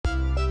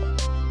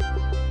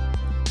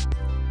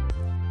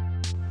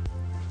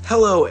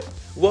Hello,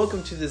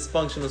 welcome to this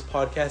Functionals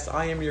podcast.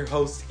 I am your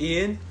host,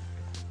 Ian,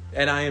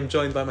 and I am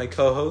joined by my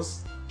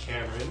co-host,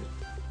 Cameron,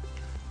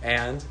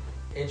 and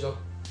Angel.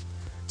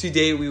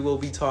 Today we will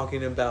be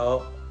talking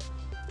about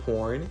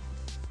porn,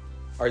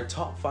 our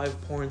top 5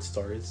 porn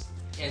stars,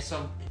 and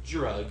some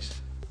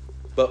drugs.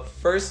 But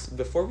first,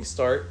 before we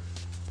start,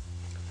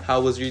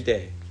 how was your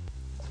day?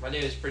 My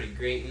day was pretty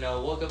great.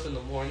 Woke up in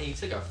the morning,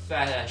 took a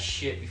fat ass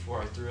shit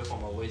before I threw up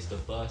on my way to the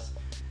bus.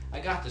 I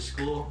got to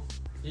school.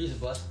 You use a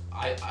bus?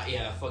 I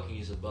fucking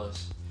use a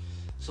bus.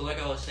 So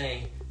like I was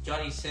saying,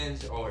 Johnny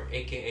Sins, or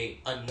aka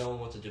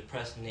Unknown with a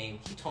depressed name,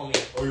 he told me,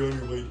 "Are you on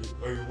your way?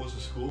 Are you almost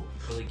to school?"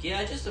 I was like,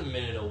 "Yeah, just a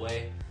minute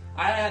away."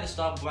 I had to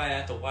stop by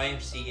at the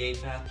YMCA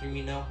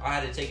bathroom. I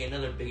had to take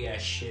another big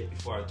ass shit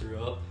before I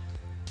threw up.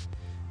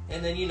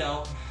 And then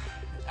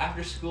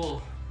after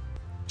school,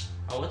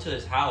 I went to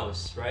his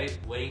house, right,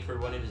 waiting for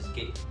one of his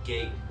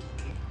gay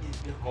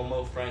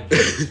homo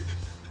friends.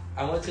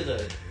 I went to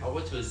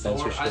his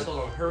door. I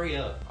told him, "Hurry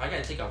up! I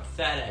gotta take a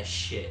fat ass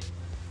shit."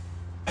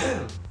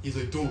 He's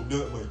like, "Don't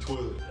nut my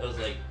toilet." I was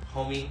like,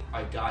 "Homie,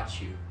 I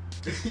got you."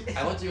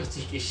 I went to go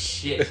take a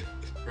shit,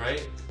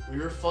 right? We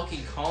were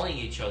fucking calling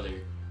each other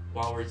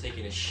while we were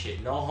taking a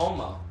shit. No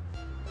homo,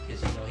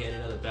 because he had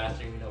another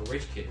bathroom.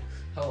 Rich kid.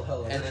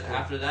 Hell. And then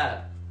after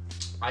that,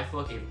 I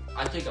took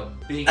a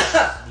big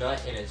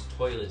nut in his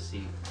toilet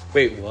seat.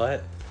 Wait,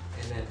 what?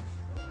 And then,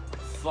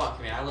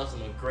 fuck man, I left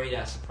him a great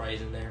ass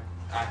surprise in there.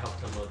 I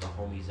helped him with the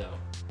homies out.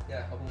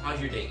 Yeah.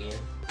 How's your day, Ian?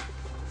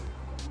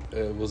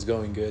 It was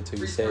going good till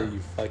you said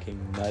you fucking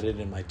nutted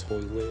in my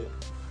toilet.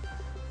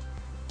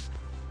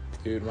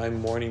 Dude, my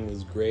morning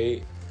was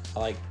great.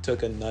 I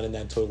took a nut in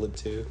that toilet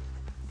too.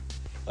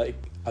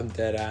 I'm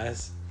dead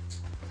ass.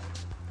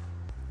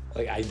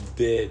 I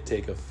did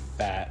take a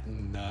fat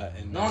nut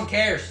and no one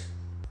cares.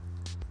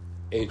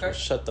 Angel, Okay.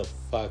 shut the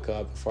fuck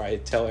up before I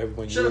tell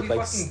everyone Shut you up, look you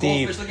like fucking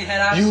Steve. goldfish looking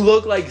head ass. You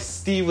look like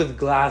Steve with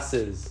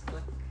glasses.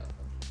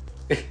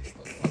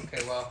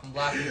 Okay, well, I'm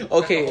laughing.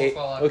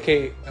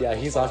 Okay, yeah,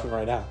 he's laughing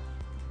right now.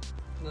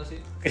 No, see?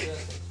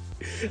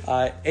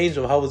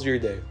 Angel, how was your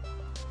day?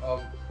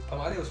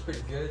 My day was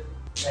pretty good.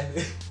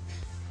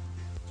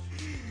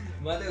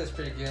 My day was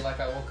pretty good.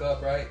 I woke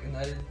up, right, and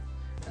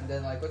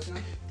then what's your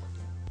name?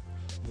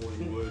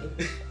 Morning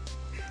wood.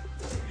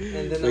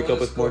 And then Wake up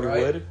with morning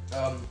wood?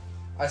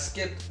 I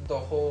skipped the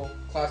whole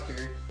class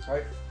period,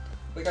 right?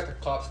 We got the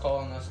cops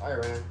calling us. I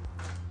ran.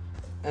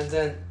 And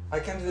then I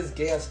came to this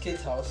gay-ass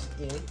kid's house,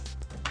 Ian,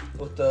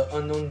 with the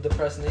unknown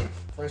depressed name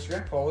for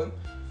Instagram, follow him.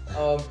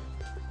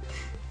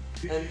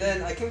 And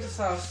then I came to his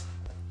house,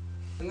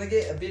 and I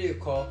get a video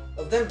call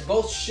of them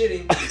both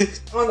shitting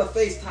on the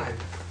FaceTime.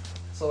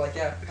 So,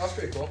 that was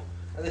pretty cool.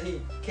 And then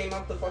he came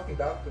out the fucking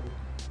bathroom.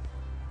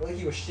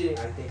 He was shitting,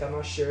 I think. I'm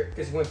not sure,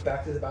 because he went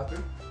back to the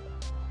bathroom.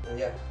 And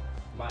yeah.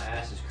 My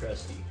ass is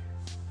crusty.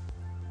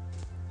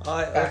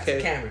 Back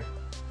to Cameron.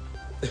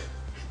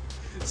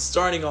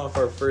 Starting off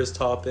our first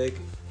topic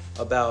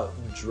about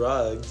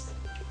drugs,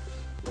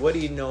 what do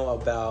you know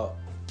about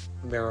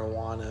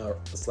marijuana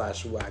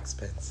 / wax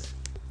pens?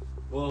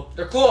 Well,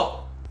 They're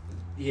cool.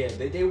 yeah,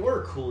 they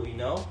were cool,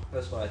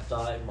 That's what I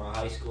thought in my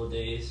high school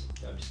days.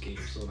 I'm just kidding,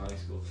 I'm still in high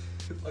school.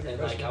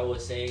 And I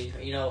was saying,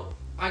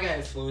 I got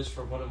influenced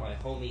from one of my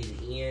homies,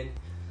 Ian.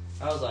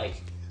 I was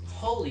like,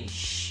 holy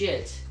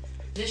shit,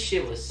 this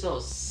shit was so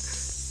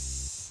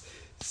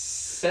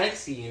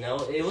sexy,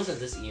 It wasn't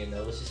this Ian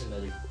though, it was just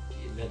another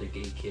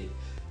gay kid.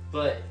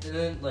 But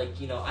then, I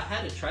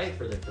had to try it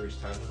for the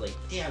first time. I was like,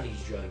 damn,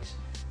 these drugs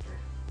are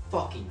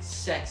fucking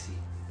sexy,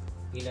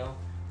 I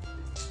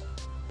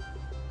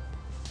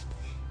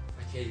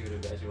can't even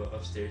imagine what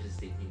upstairs is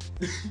thinking.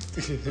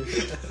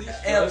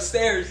 And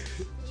upstairs.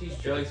 These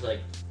drugs,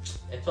 it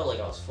felt like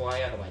I was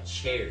flying out of my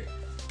chair.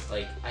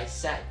 I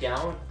sat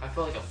down, I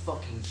felt like a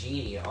fucking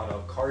genie on a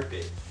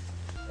carpet.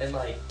 And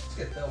Let's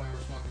get that when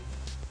we're smoking.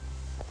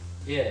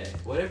 yeah,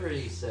 whatever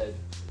he said.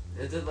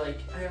 It's just I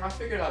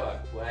figured out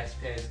about wax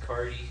pens,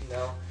 Cardi,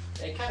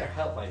 It kind of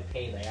helped my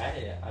pain.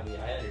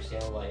 I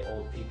understand why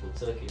old people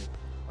took it.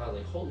 I was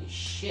like, holy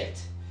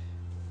shit.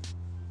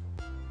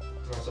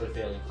 And I started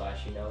failing class,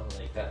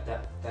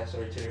 that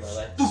started turning my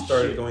life.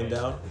 Started going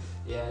down?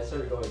 Yeah, it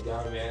started going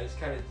down, man. It's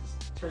kind of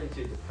turned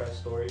into a depressed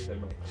story.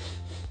 Then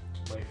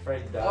my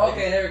friend died.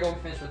 Okay, there we go. We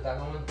finished with that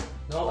one.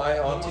 No,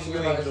 On to you,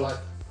 Angel.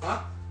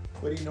 Huh?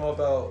 What do you know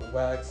about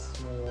wax,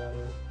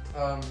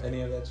 marijuana,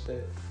 any of that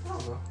shit? I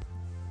don't know.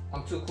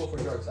 I'm too cool for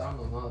drugs. I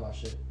don't know none about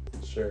shit.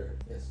 Sure.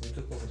 Yes, I'm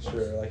too cool for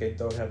drugs. Sure, I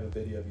don't have a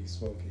video of you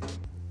smoking.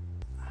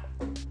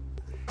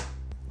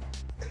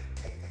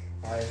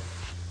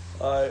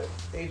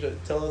 Angel,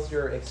 tell us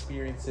your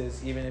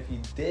experiences, even if you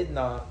did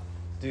not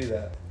do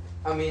that.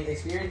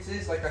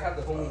 Experiences, I have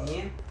the homie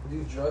Ian, I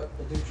do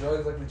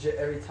drugs legit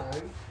every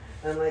time.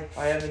 And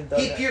I haven't done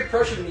he that. peer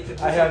pressured me to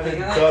do I haven't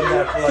something. done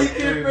that for he 3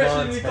 peer pressured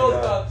months. me. Call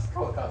the cops.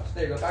 Call the cops.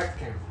 There you go. Back to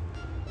camera.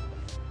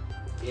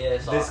 Yeah,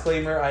 so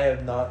Disclaimer, I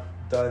have not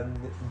done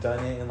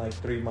it in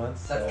 3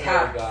 months. That's so.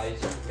 cap. guys,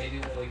 maybe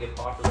when we get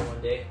popular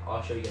one day,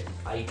 I'll show you guys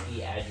his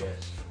IP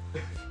address.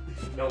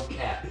 No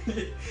cap.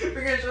 We're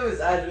gonna show him his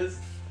address.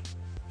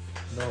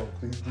 No,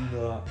 please do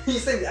not. He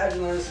sent the address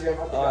on Instagram.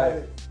 I think I have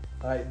it.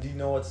 Alright, do you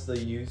know what's the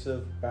use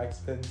of wax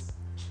pens?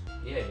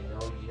 Yeah,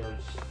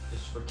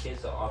 just for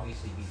kids to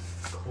obviously be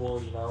cool,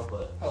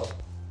 but Oh.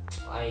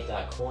 I ain't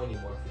that cool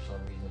anymore for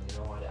some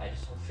reason, I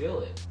just don't feel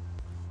it.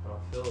 I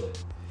don't feel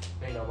it.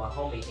 My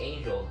homie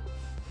Angel,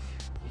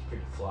 he's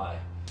pretty fly.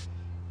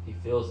 He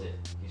feels it.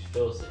 He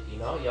feels it,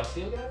 Y'all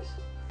feel, guys?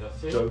 Y'all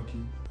feel?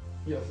 Junkie.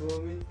 You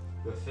feel me?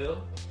 Y'all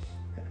feel?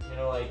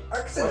 I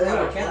can say one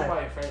that, of can I?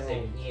 my friends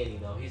named Ian,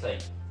 he's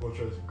like, we'll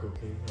try some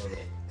cocaine. I was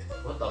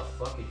like, what the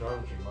fuck is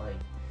wrong with your mind?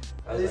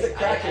 I was He's like, a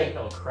crackhead. I ain't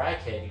no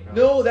crackhead,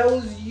 No, that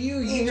was you.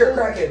 You're a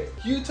told-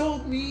 crackhead. You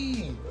told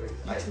me.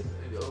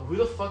 Who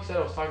the fuck said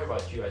I was talking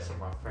about you? I said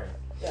my friend.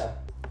 Yeah.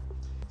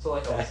 So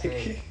like I was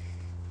saying,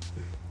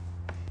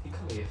 he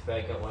called me a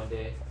faggot one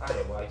day. I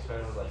had a wax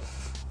pen. I was like,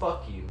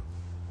 fuck you.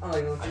 I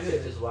don't know what I you took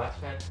did. this wax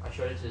pen. I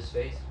showed it to his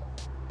face.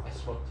 I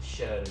smoked the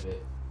shit out of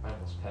it. I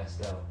almost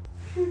passed out.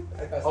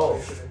 I passed Oh. away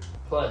yesterday.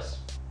 Plus,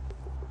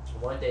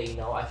 one day,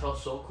 I felt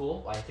so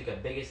cool. I took a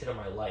biggest hit of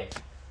my life.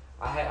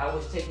 I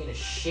was taking a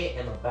shit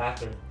in the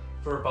bathroom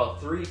for about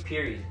 3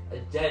 periods. A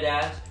dead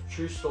ass,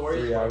 true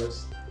story. 3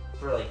 hours.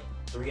 For like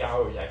 3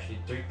 hours actually.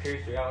 3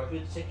 periods, 3 hours. We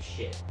would take a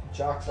shit.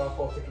 Jocks off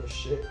while taking a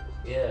shit.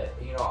 Yeah,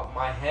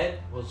 my head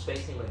was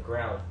facing the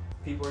ground.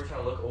 People were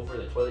trying to look over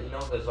the toilet,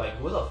 because like,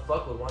 who the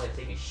fuck would want to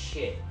take a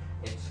shit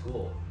in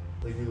school?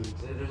 Like,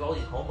 there's all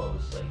these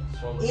homos, like,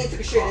 swimming. Ian took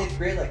a shit in 8th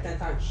grade like 10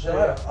 times.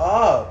 Shut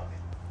up.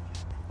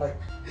 Like,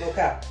 no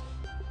cap.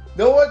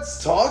 No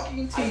one's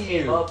talking to I you.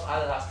 came up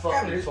out of that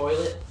fucking dude.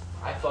 toilet.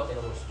 I fucking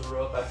almost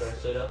threw up after I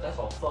stood up. That's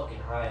how fucking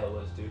high I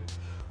was, dude.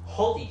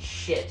 Holy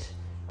shit.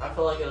 I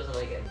felt like I was in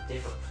like a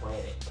different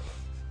planet.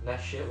 And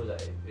that shit was,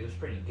 it was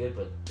pretty good,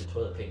 but the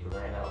toilet paper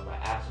ran out. My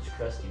ass was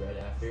crusty right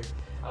after.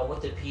 I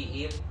went to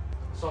PE,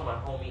 saw my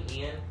homie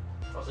Ian.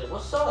 I was like,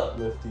 what's up?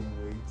 Lifting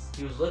weights.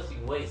 He was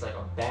lifting weights like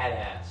a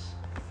badass.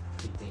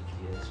 You think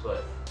he is,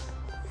 but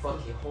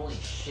fucking holy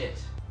shit.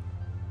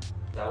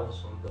 That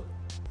was one of the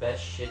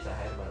best shits I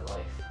had in my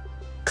life.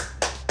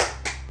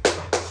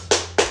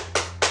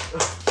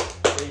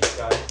 Thanks,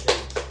 guys.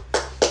 Thanks.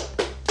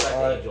 Back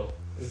to Angel.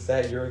 Is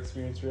that your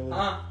experience, really?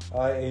 Huh?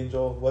 Hi,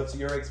 Angel. What's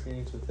your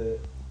experience with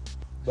it?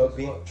 But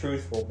be What?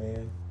 truthful,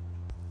 man.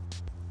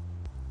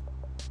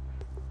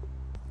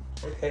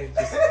 Okay,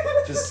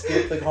 just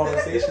skip the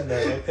conversation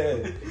then.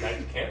 Okay. Back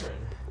to Cameron.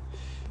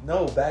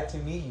 No, back to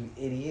me, you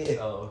idiot.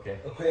 Oh, okay.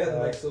 Oh, yeah,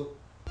 the mic so.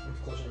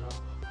 Close your mouth.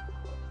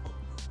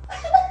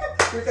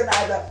 We can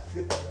add that.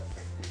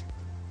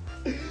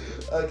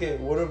 Okay,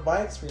 one of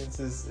my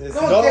experiences is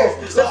No one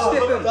cares. stop,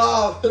 Let's skip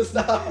him.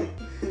 stop.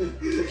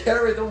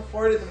 Cameron, don't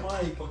fart in the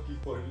mic. Fuck you,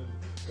 fuck you.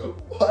 Go.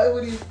 Why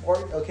would he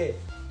fart? Okay,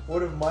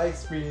 one of my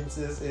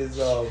experiences is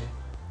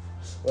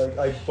like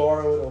I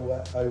borrowed a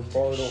wax.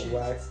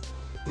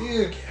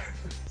 Dude,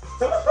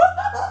 I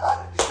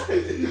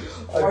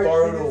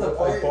borrowed a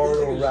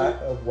rack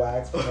of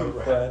wax from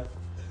a friend.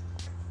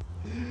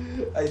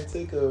 I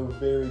took a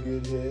very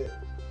good hit.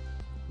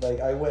 Like,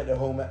 I went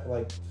home at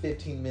like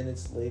 15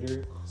 minutes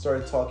later,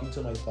 started talking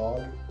to my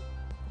dog.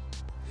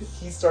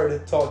 He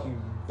started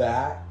talking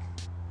back.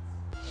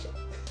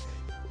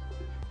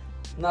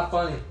 Not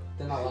funny.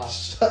 They're not laugh.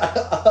 Shut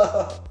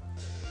up.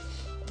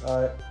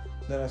 Alright,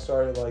 then I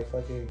started like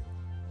fucking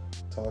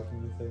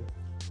talking with him.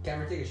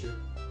 Cameron, take a shoe.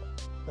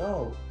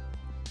 No.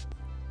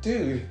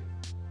 Dude.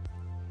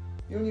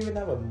 You don't even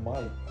have a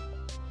mic.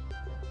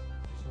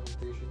 Just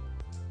take a shoe.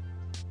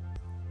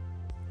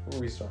 We're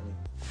restarting.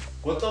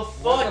 What the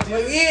fuck,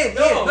 dude? Ian,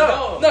 No, Ian,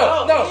 no,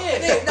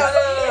 Ian.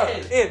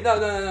 Ian, no,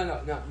 Ian.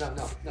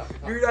 no.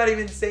 You're not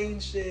even saying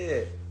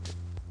shit.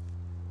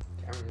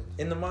 Cameron.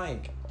 In the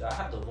mic. I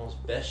have the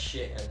most best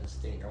shit in this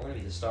thing. I'm gonna be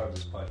the star of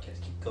this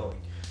podcast. Keep going.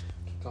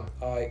 Keep going.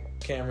 Alright,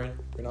 Cameron,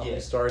 we're not Yeah.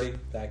 restarting.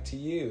 Back to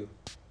you.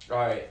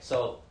 Alright,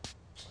 so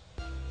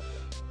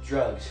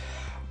drugs.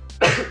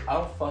 I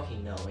don't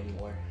fucking know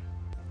anymore.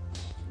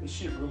 This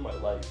shit ruined my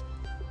life.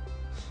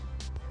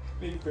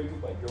 Maybe break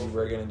with my You girlfriend.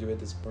 were gonna do it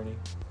this morning.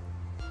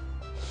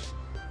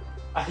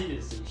 I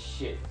didn't say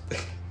shit.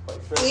 My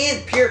friend,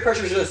 Ian, peer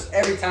pressure just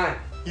every time.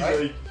 he's right?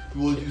 like,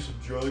 "You want to do some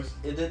drugs?"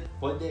 And then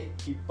one day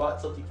he bought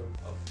something from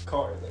a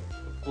car, like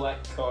a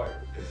black car.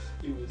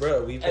 It was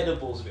Bro, we've been-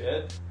 edibles,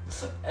 man.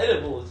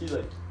 Edibles. He's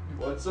like, "You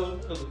want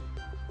some?" I was like,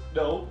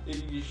 "No." And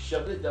he just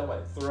shoved it down my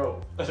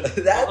throat.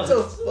 That's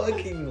a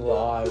fucking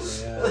lie,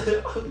 man. I was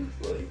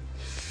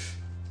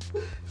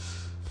like,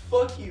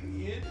 "Fuck you,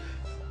 Ian."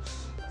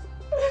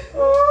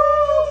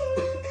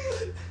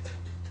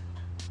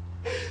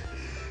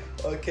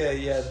 Okay,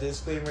 yeah,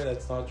 disclaimer,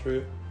 that's not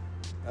true.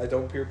 I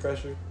don't peer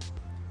pressure.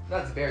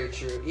 That's very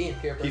true. Ian,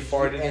 peer pressure. He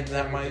farted and in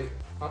that Cameron mic. too.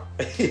 Huh?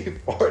 He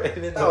farted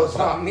in the That was mic.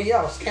 not me.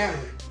 That was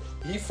Cameron.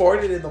 He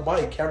farted in the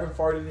mic. Cameron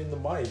farted in the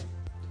mic.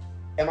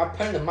 Am I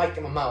putting the mic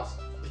in my mouth?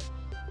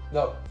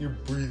 No. You're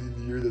breathing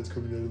the air that's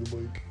coming out of the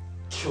mic.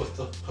 What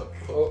the fuck?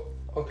 Oh,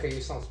 okay,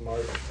 you sound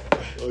smart.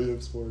 I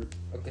am smart.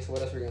 Okay, so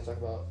what else are we gonna talk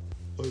about?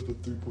 I have a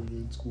 3.9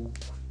 in school.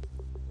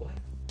 What?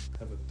 I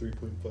have a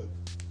 3.5.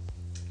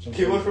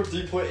 He went from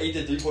 3.8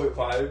 to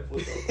 3.5. What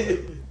the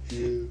fuck?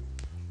 Yeah.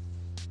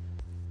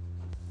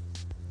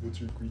 What's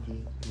your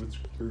grade? What's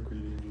your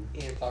grade?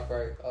 Ian talk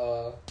right.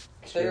 I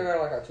think I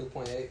got like a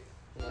 2.8.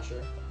 I'm not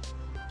sure.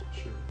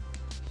 Sure.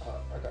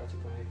 I got a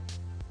 2.8.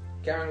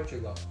 Cameron, what you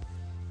got?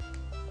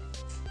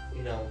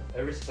 You know,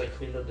 ever since I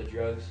cleaned up the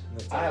drugs,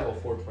 That's I have a all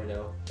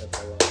 4.0.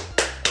 That's a lot.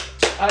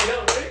 I know,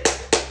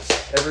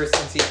 right? Ever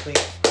since he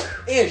cleaned.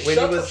 Ian, When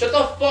shut he was- Shut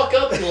the fuck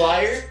up, you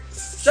liar!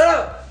 Shut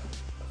up!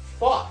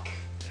 Fuck.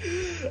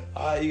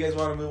 You guys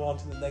want to move on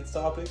to the next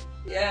topic?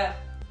 Yeah.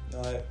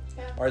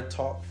 Our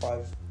top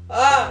 5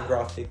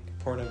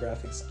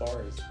 pornographic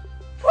stars.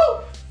 Woo!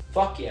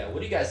 Fuck yeah. What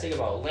do you guys think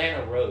about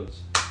Atlanta Rhodes?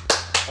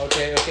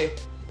 Okay.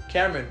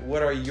 Cameron,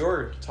 what are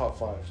your top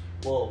 5?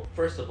 Well,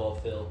 first of all,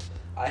 Phil,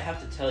 I have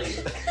to tell you,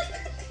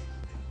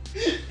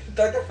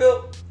 Dr.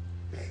 Phil?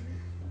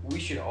 we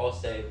should all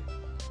say,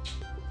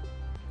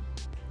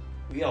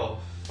 we all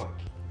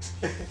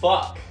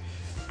fuck.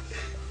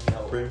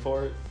 No. Brain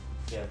fart?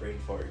 Yeah, brain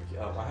fart.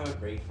 I have a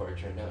brain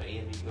fart right now.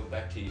 Ian, we can go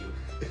back to you.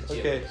 You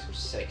Okay. have, like, some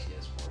sexy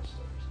ass porn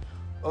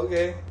stars.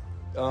 Okay.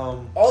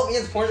 All of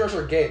Ian's porn stars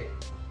are gay.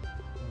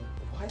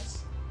 What?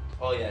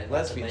 Oh yeah,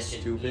 Let's not to be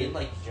mention, stupid. Ian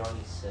like Johnny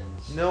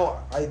Sins. No,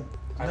 I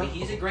mean,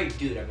 he's a great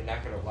dude. I mean,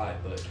 not gonna lie,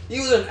 but He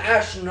was an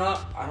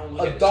astronaut I don't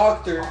look A at his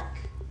doctor. cock.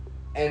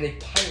 and a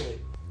pilot.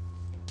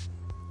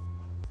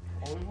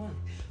 Only one.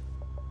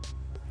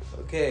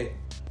 Okay.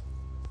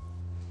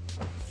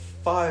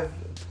 5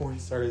 porn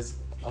stars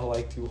I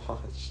like to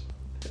watch.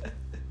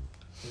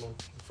 Come on.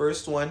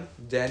 First one,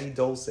 Danny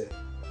Dulce.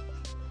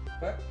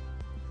 What?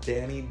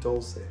 Danny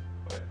Dulce.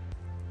 What?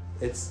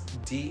 It's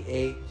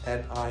DANI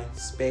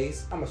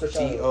space I'm gonna search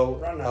that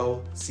up right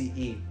now.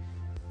 DOLCE.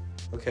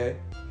 Okay?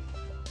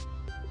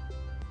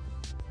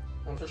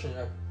 I'm searching it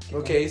up. Keep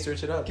Okay,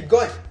 search it up. going. Keep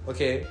going.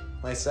 Okay,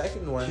 my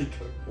second one, Keep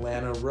going.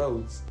 Lana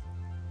Rhodes.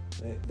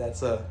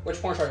 That's a.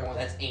 Which porn star you want?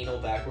 That's anal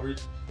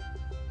backwards.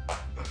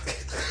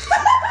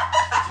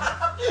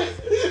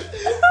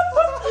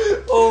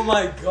 Oh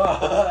my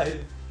god!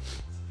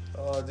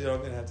 Oh, dude,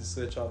 I'm gonna have to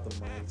switch off the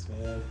mics,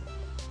 man.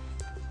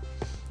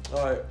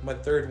 Alright, my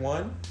third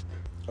one,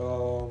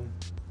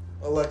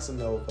 Alexa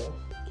Nova.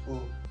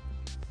 Ooh.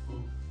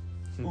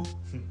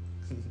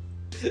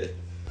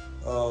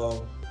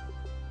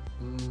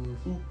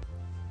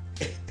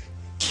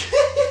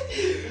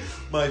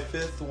 My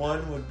fifth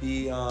one would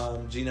be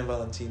Gina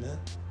Valentina.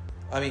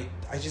 I mean,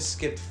 I just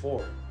skipped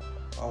 4.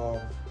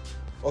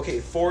 Okay,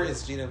 4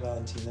 is Gina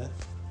Valentina.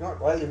 You want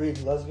Riley Reid,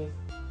 lesbian?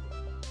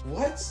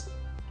 What?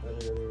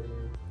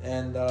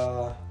 And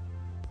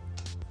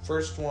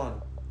first one,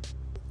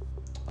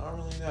 I don't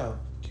really know.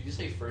 Did you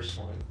say first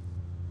one?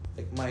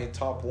 Like my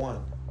top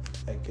 1,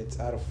 like it's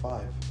out of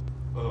 5.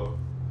 Oh.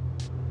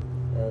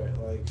 Alright,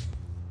 like.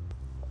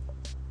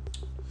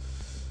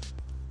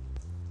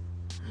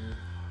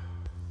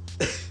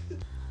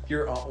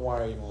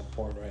 Why are you on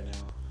porn right now?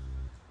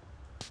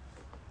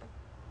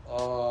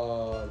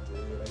 Oh,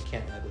 dude, I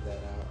can't edit that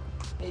out.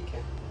 Yeah, you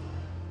can.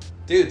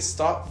 Dude,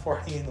 stop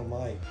farting in the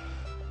mic.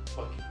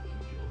 Fucking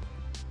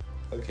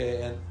angel.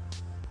 Okay, and.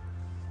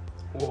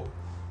 Whoa.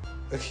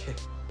 Okay.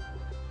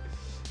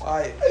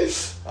 Alright,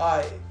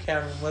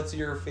 Cameron, what's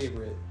your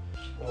favorite?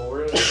 Well,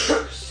 we're gonna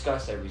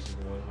discuss every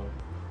single one, huh?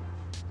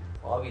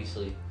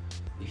 Obviously,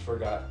 we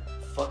forgot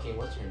fucking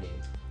what's her name?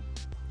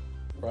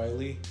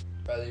 Riley?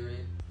 Riley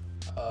Reid.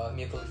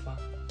 Mia Khalifa.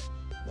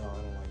 No, I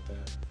don't like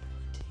that.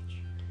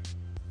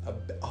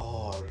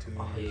 Oh, dude.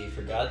 Oh, you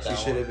forgot She that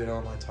should one. have been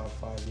on my top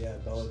 5. Yeah,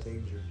 Bella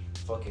Danger.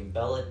 Fucking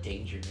Bella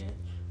Danger, man.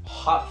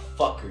 Hot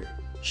fucker.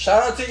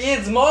 Shout out to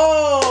Ian's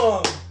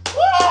mom!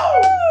 Woo!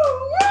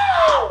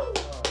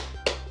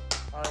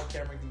 Alright,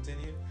 Cameron,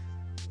 continue.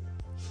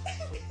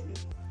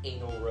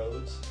 Anal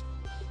Rhodes.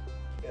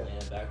 Yeah.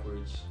 Man,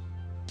 backwards.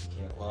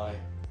 Can't lie.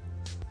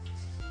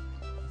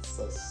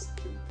 So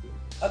stupid.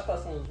 I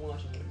thought someone was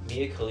watching it.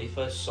 Mia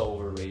Khalifa is so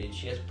overrated.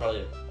 She has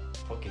probably a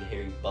fucking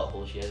hairy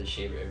butthole. She has to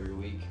shave it every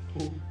week.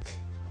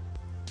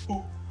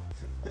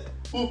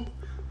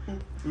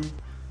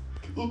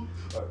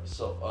 Alright,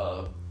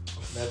 so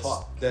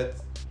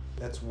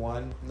That's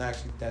 1. No,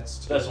 actually, that's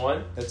 2. that's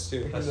one. That's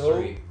 2. That's No.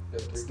 3.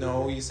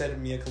 No, you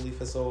said Mia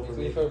Khalifa so Mia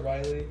overrated. Khalifa,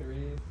 Riley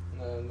Reid,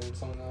 and then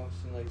someone else.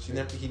 And like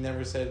He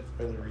never said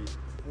Riley Reid.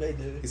 No, he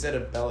did. He said a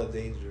Bella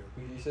Danger.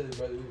 You said it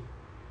Riley Reid.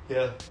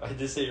 Yeah, I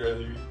did say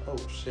Riley Reid. Oh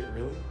shit,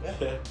 really?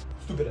 Yeah.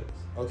 Stupid ass.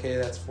 Okay,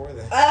 that's 4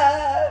 then.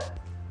 Ah!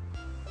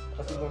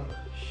 Let's keep going.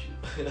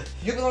 Shoot.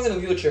 You belong in a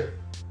wheelchair.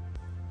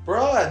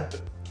 Bruh,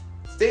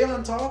 stay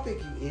on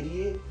topic, you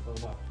idiot. Oh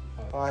wow.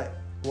 Alright,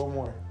 one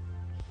more.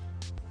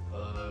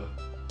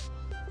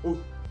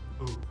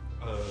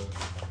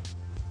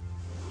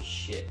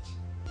 Shit.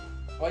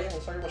 Oh yeah,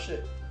 let's talk about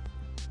shit.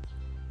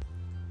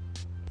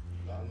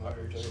 No, I'm not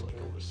very So like I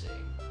joking. was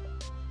saying,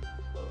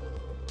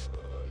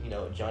 you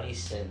know, Johnny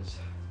Sins.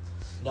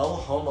 No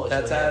homo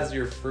That's to him. as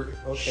your first.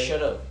 Okay.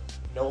 Shut up.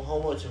 No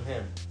homo to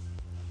him.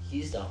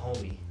 He's the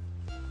homie.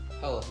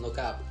 Hella, no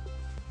cap.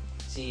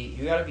 See,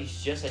 you gotta be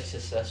just as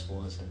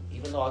successful as him.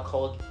 Even though I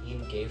called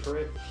Ian gay for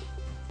it,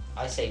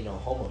 I say no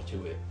homo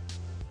to it.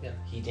 Yeah.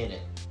 He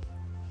didn't.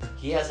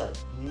 He has a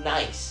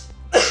nice,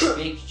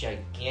 big,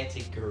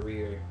 gigantic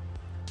career.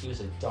 He was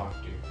a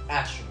doctor.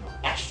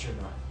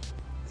 Astronaut.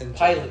 And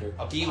Pilot. janitor.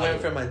 A He pilot.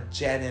 went from a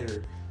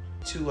janitor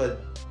to a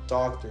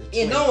doctor. To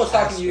Yeah, no one's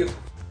talking to you.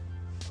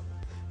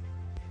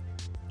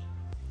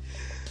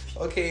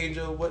 Okay,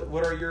 Angel,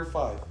 what are your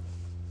 5?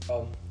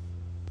 Ooh,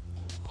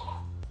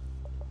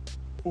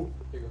 here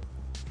you go.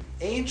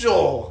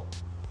 Angel!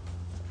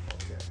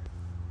 Okay.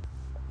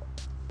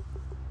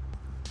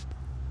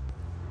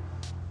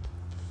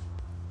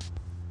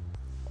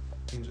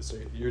 Angel, so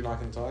you're not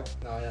gonna talk?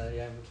 No,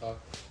 yeah, I'm gonna talk.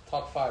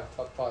 Top 5.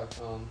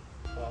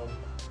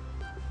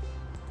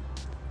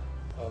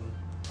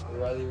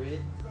 Riley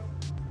Reid.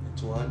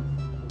 Which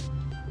one?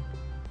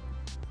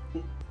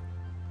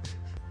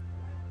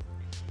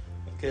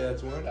 Okay,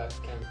 that's one. That's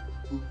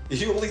Cam.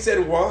 You only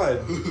said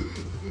one.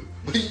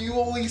 You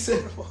only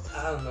said one.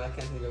 I don't know. I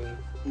can't think of it.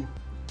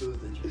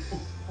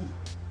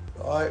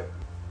 Alright,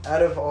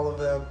 out of all of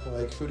them,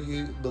 like, who do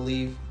you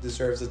believe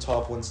deserves the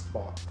top 1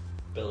 spot?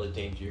 Bella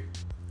Danger.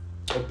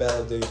 Or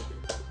Bella Danger?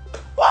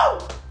 Woo!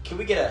 Can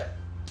we get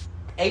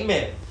a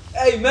amen?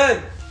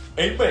 Amen.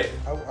 Amen.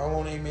 I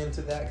won't amen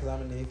to that because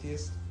I'm an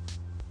atheist.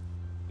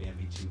 Yeah,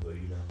 me too, but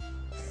you know.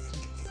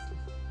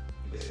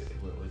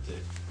 What was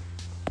it?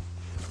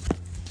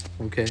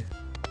 Okay.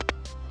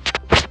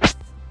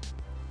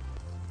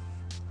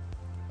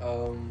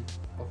 Oh,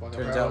 fuck,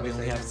 Turns I out we forgot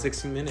only what have to say.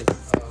 60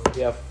 minutes.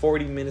 We have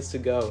 40 minutes to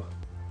go.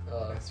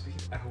 Last week,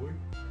 hour?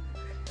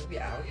 It'll be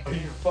out. Are you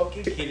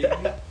fucking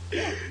kidding me?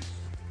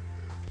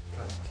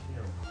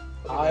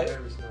 I-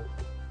 Better we smoke.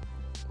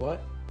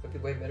 What? It'd be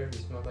way better if we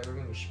smoke. Like, we're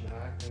gonna be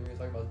smacked and we're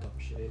talking about dumb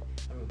shit.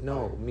 I mean,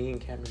 No, me and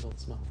Cameron don't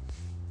smoke.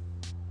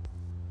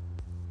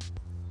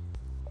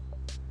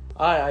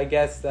 I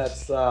guess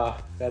that's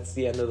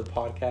the end of the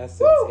podcast.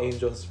 Since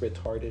Angel's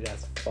retarded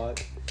as fuck.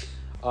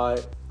 I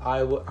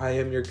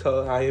am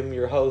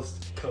your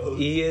host,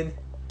 Ian.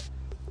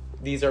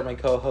 These are my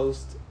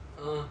co-hosts.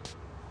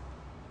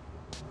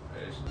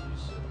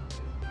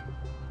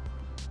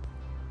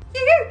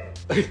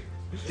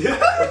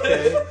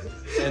 Okay,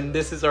 and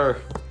this is our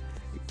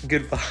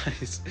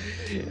goodbyes.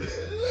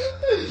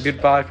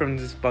 Goodbye from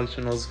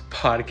Dysfunctional's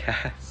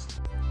podcast.